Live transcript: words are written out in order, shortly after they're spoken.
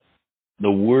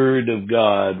The Word of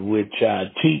God, which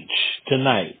I teach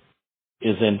tonight,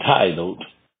 is entitled,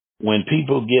 When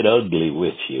People Get Ugly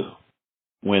with You.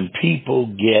 When People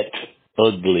Get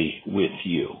Ugly with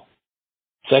You.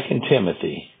 2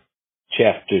 Timothy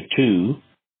chapter 2,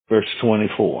 verse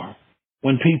 24.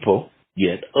 When people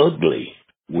get ugly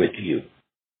with you.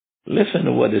 Listen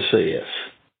to what it says.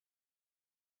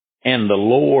 And the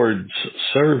Lord's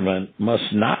servant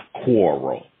must not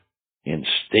quarrel.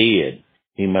 Instead,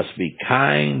 he must be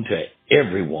kind to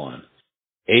everyone,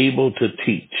 able to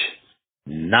teach,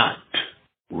 not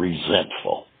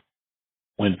resentful.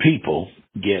 When people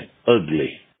get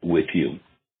ugly with you.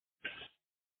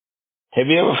 Have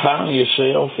you ever found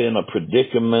yourself in a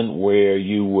predicament where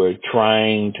you were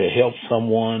trying to help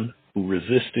someone who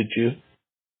resisted you,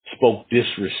 spoke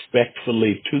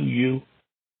disrespectfully to you,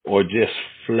 or just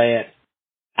flat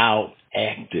out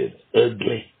acted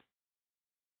ugly?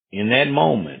 In that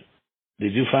moment,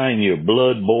 did you find your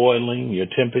blood boiling, your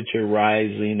temperature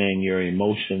rising, and your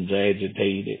emotions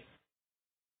agitated?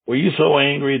 Were you so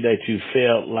angry that you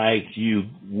felt like you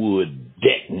would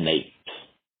detonate?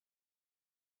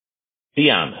 Be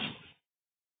honest.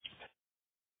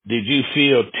 Did you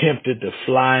feel tempted to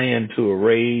fly into a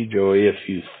rage, or if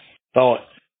you thought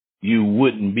you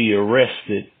wouldn't be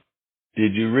arrested,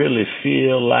 did you really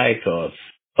feel like or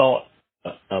thought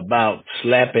about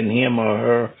slapping him or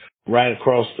her right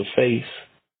across the face?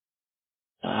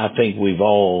 I think we've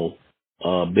all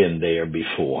been there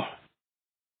before.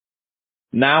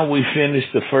 Now we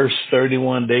finished the first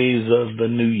 31 days of the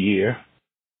new year,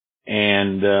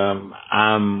 and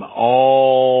I'm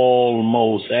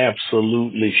almost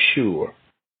absolutely sure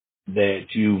that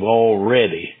you've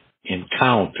already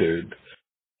encountered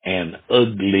an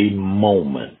ugly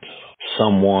moment.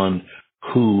 Someone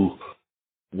who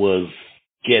was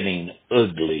getting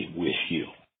ugly with you.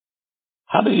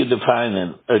 How do you define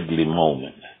an ugly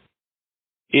moment?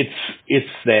 It's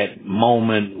that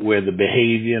moment where the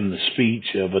behavior and the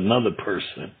speech of another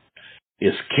person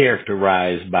is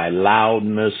characterized by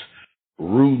loudness,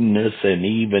 rudeness, and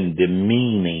even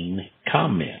demeaning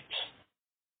comments.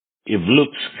 If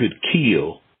looks could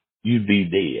kill, you'd be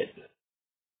dead.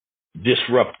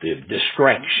 Disruptive,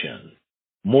 distraction,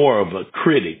 more of a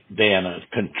critic than a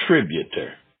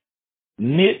contributor.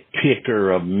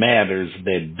 Nitpicker of matters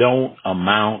that don't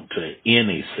amount to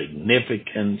any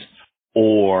significance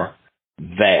or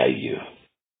value.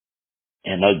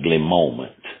 An ugly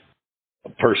moment. A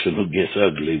person who gets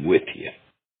ugly with you.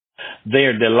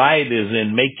 Their delight is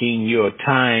in making your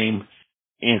time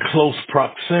in close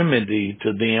proximity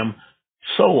to them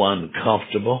so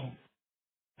uncomfortable.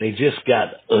 They just got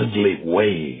ugly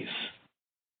ways.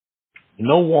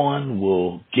 No one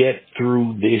will get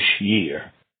through this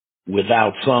year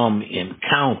without some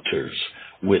encounters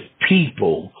with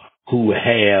people who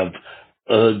have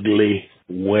ugly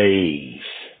ways.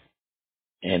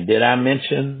 And did I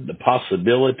mention the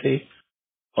possibility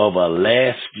of a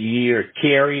last year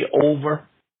carryover?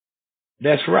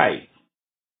 That's right.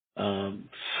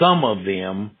 Some of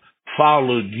them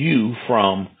followed you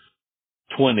from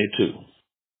 22.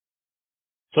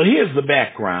 So here's the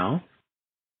background.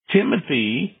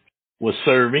 Timothy was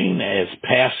serving as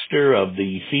pastor of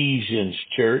the Ephesians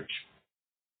church,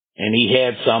 and he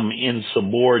had some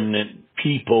insubordinate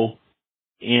people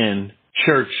in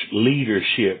church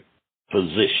leadership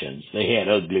positions. They had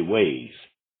ugly ways.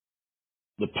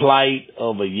 The plight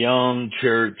of a young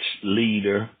church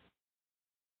leader,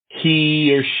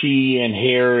 he or she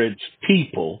inherits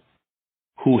people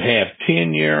who have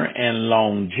tenure and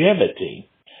longevity,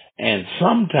 and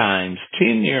sometimes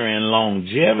tenure and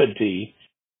longevity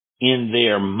in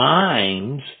their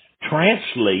minds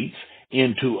translates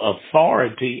into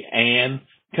authority and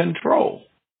control.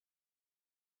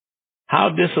 How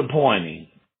disappointing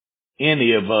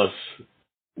any of us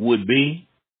would be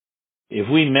if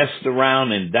we messed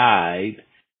around and died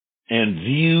and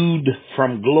viewed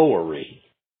from glory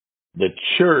the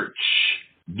church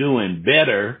doing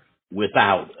better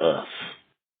without us.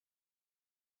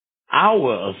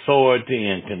 Our authority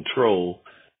and control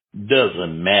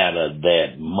doesn't matter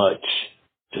that much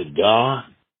to God.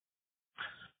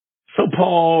 So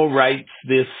Paul writes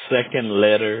this second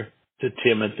letter to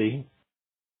Timothy,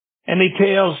 and he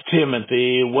tells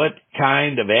Timothy what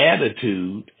kind of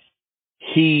attitude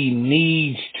he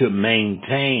needs to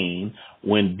maintain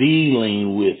when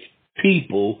dealing with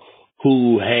people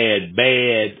who had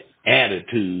bad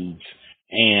attitudes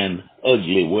and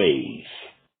ugly ways.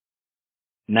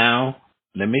 Now,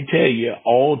 let me tell you,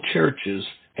 all churches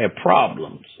have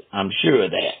problems. I'm sure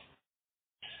of that.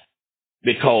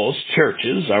 Because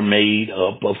churches are made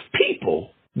up of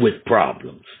people with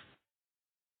problems.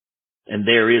 And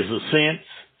there is a sense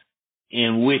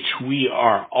in which we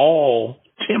are all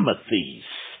Timothys.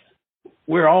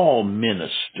 We're all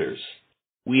ministers.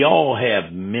 We all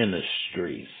have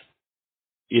ministries.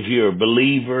 If you're a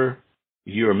believer,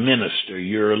 you're a minister,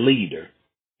 you're a leader.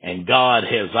 And God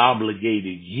has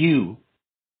obligated you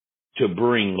to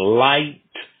bring light,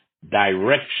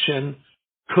 direction,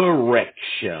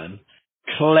 correction,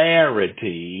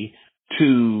 clarity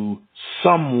to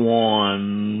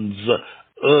someone's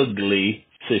ugly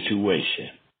situation.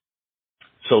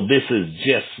 So this is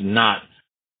just not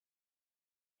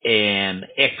an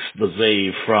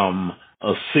expose from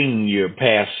a senior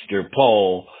pastor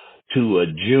Paul to a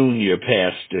junior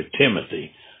pastor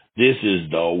Timothy. This is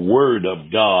the word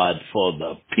of God for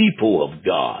the people of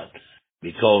God,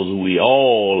 because we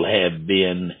all have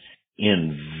been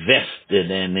invested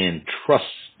and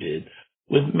entrusted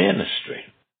with ministry.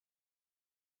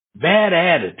 Bad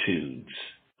attitudes,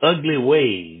 ugly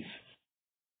ways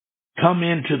come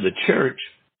into the church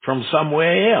from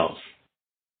somewhere else.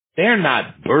 They're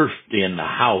not birthed in the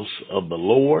house of the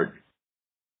Lord.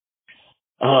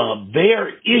 Their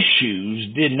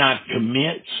issues did not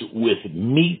commence with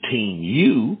meeting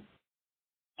you.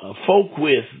 Folk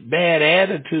with bad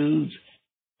attitudes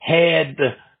had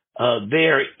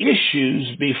their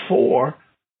issues before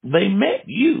they met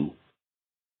you.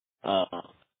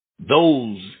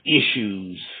 Those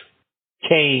issues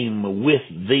came with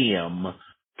them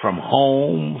from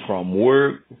home, from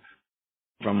work,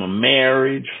 from a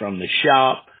marriage, from the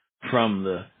shop, from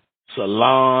the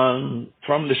salon,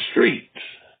 from the streets.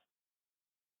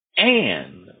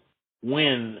 And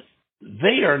when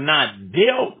they are not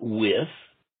dealt with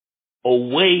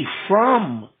away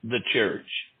from the church,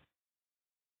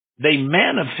 they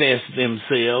manifest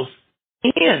themselves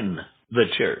in the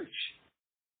church.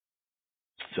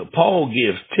 So Paul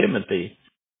gives Timothy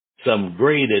some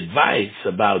great advice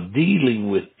about dealing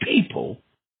with people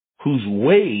whose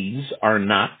ways are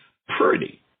not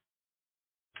pretty.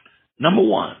 Number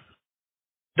one,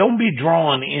 don't be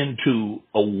drawn into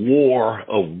a war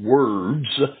of words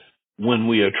when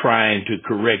we are trying to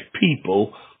correct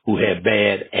people who have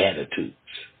bad attitudes.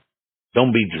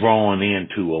 Don't be drawn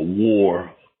into a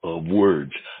war of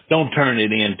words. Don't turn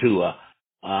it into a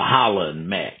hollering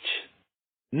match.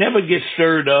 Never get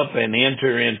stirred up and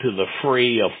enter into the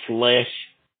fray of flesh,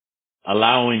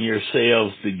 allowing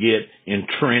yourselves to get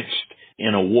entrenched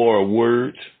in a war of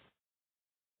words.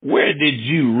 Where did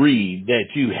you read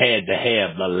that you had to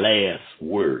have the last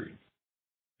word?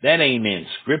 That ain't in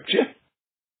Scripture.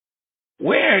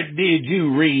 Where did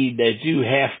you read that you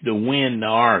have to win the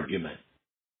argument?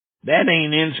 That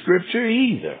ain't in Scripture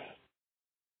either.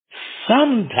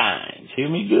 Sometimes, hear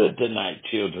me good tonight,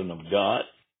 children of God,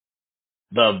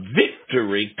 the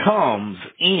victory comes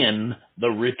in the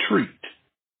retreat.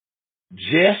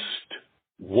 Just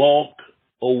walk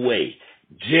away.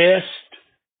 Just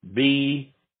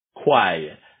be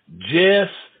quiet.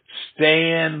 Just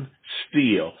stand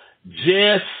still.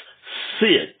 Just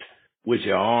sit with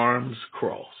your arms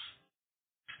crossed.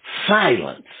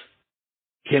 Silence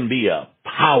can be a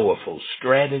powerful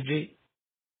strategy.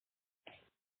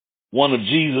 One of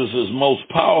Jesus' most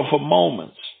powerful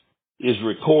moments is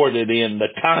recorded in the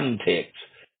context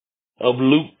of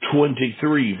Luke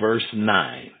 23, verse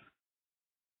 9.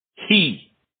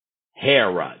 He,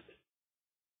 Herod,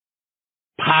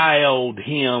 piled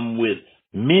him with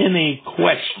many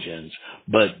questions,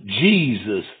 but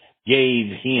Jesus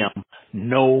gave him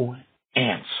no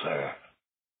answer.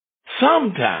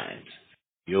 Sometimes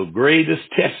your greatest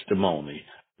testimony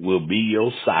will be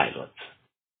your silence.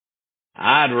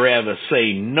 I'd rather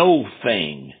say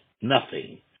nothing,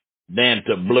 than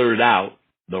to blurt out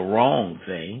the wrong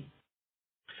thing.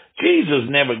 Jesus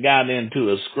never got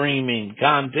into a screaming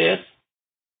contest,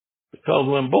 because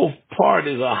when both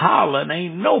parties are hollering,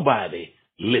 ain't nobody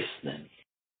listening.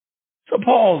 So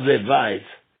Paul's advice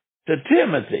to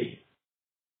Timothy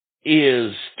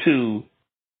is to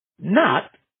not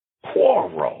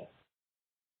quarrel.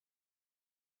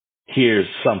 Here's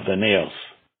something else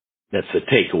that's a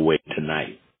takeaway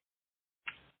tonight.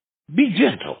 Be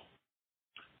gentle.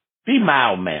 Be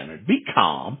mild-mannered. Be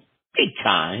calm. Be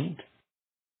kind.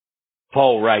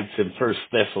 Paul writes in 1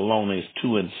 Thessalonians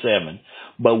 2:7,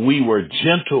 but we were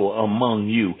gentle among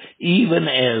you, even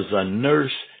as a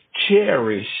nurse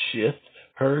cherisheth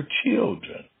her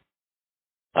children.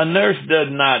 A nurse does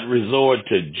not resort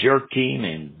to jerking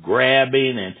and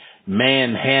grabbing and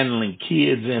manhandling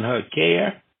kids in her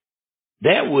care.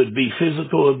 That would be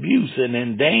physical abuse and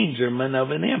endangerment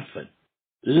of an infant.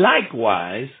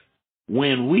 Likewise,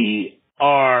 when we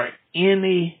are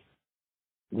any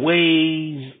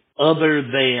ways other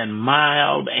than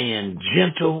mild and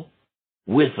gentle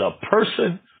with a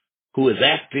person who is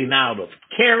acting out of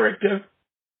character,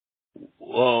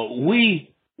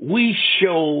 we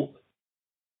show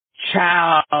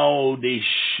childish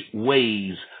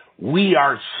ways. We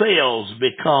ourselves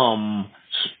become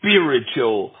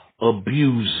spiritual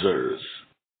abusers.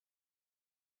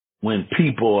 When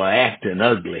people are acting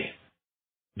ugly,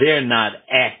 they're not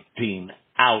acting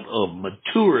out of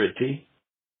maturity.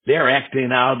 They're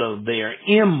acting out of their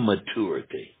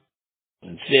immaturity.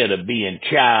 Instead of being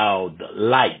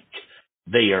childlike,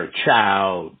 they are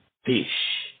childish.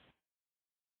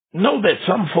 Know that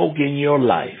some folk in your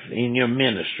life, in your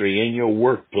ministry, in your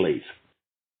workplace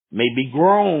may be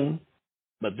grown,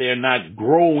 but they're not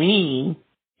growing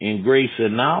in grace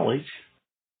and knowledge.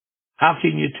 How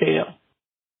can you tell?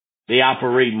 They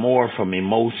operate more from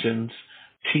emotions,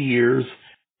 tears,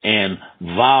 and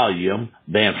volume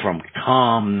than from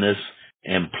calmness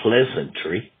and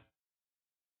pleasantry.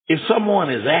 If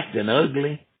someone is acting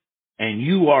ugly and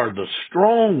you are the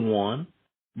strong one,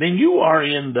 then you are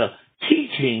in the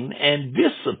teaching and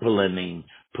disciplining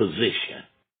position.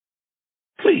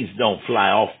 Please don't fly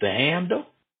off the handle,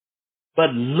 but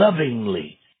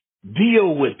lovingly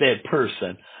deal with that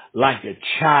person like a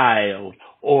child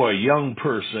or a young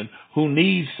person who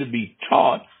needs to be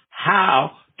taught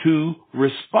how to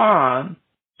respond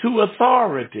to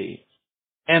authority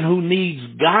and who needs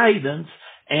guidance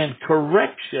and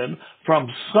correction from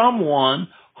someone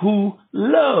who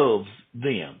loves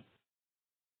them.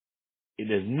 It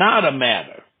is not a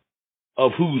matter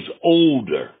of who's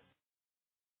older,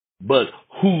 but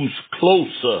who's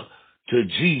closer to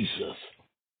Jesus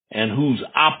and who's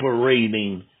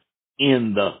operating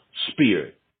in the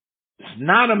Spirit. It's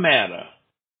not a matter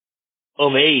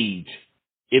of age.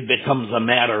 It becomes a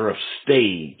matter of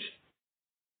stage.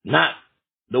 Not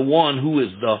the one who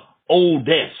is the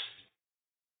oldest,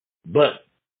 but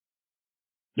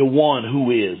the one who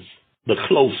is the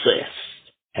closest.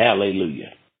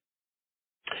 Hallelujah.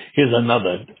 Here's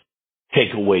another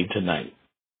takeaway tonight.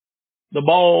 The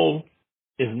ball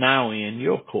is now in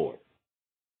your court.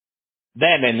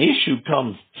 That an issue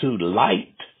comes to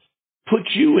light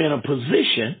puts you in a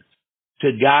position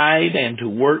to guide and to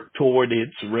work toward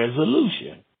its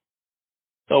resolution.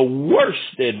 The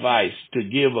worst advice to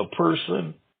give a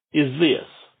person is this: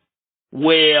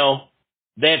 well,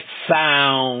 that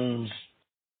sounds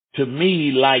to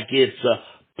me like it's a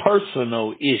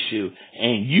personal issue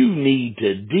and you need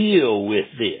to deal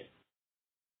with it.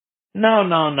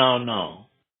 No.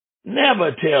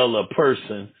 Never tell a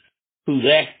person who's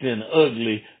acting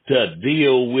ugly to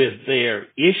deal with their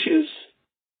issues,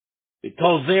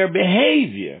 because their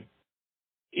behavior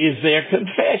is their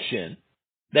confession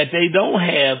that they don't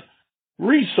have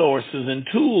resources and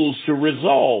tools to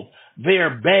resolve. Their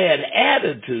bad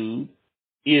attitude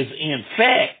is, in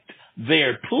fact,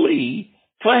 their plea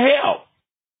for help.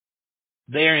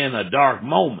 They're in a dark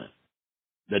moment.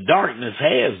 The darkness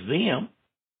has them.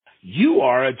 You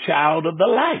are a child of the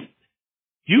light.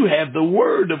 You have the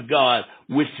word of God,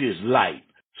 which is light.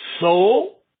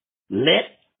 So let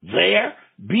there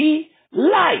be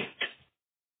light.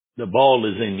 The ball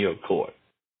is in your court.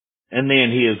 And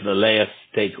then here's the last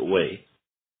takeaway.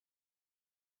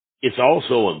 It's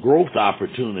also a growth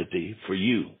opportunity for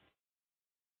you.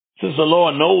 Since the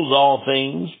Lord knows all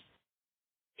things,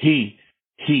 He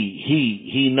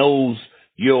knows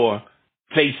your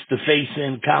face-to-face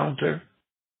encounter.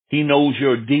 He knows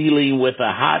you're dealing with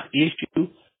a hot issue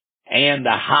and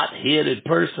a hot-headed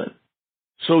person.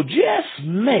 So just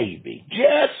maybe,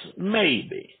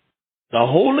 the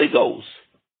Holy Ghost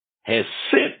has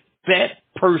sent that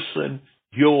person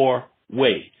your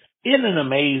way. Isn't it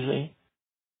amazing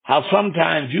how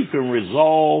sometimes you can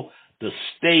resolve to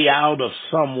stay out of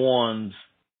someone's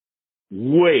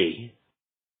way,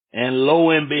 and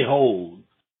lo and behold,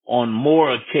 on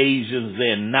more occasions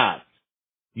than not,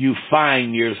 you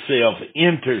find yourself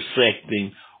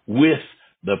intersecting with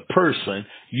the person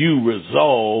you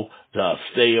resolve to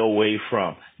stay away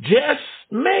from. Just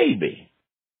maybe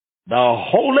the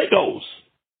Holy Ghost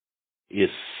is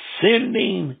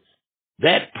sending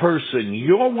that person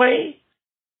your way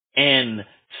and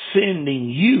sending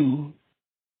you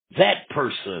that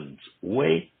person's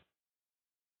way.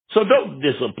 So don't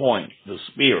disappoint the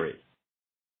Spirit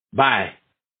by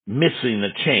missing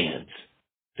a chance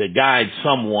to guide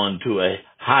someone to a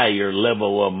higher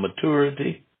level of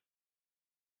maturity.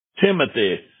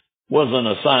 Timothy wasn't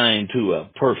assigned to a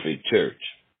perfect church.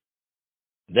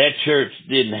 That church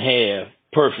didn't have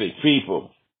perfect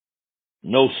people.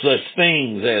 No such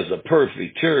things as a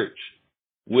perfect church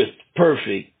with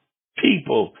perfect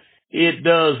people. It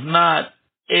does not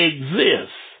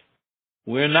exist.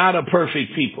 We're not a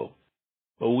perfect people.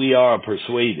 but we are a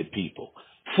persuaded people,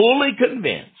 fully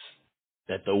convinced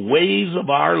that the ways of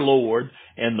our Lord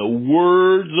and the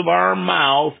words of our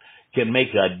mouth can make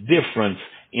a difference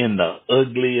in the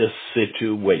ugliest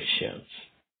situations.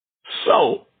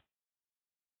 So,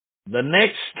 the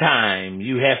next time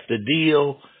you have to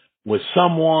deal with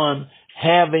someone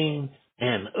having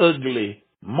an ugly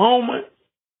moment,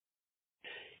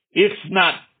 it's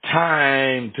not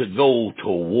time to go to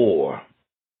war.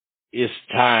 It's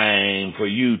time for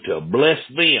you to bless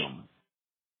them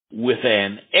with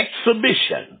an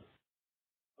exhibition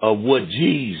of what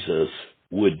Jesus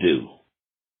would do.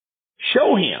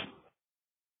 Show him,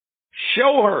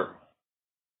 show her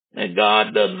that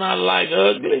God does not like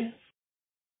ugly,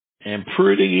 and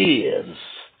pretty is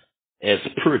as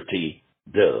pretty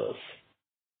does.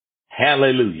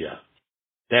 Hallelujah.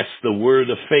 That's the word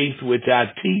of faith which I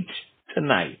teach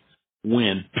tonight.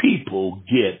 When people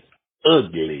get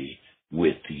ugly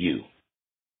with you.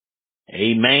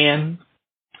 Amen.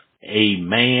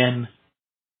 Amen.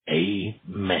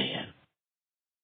 Amen.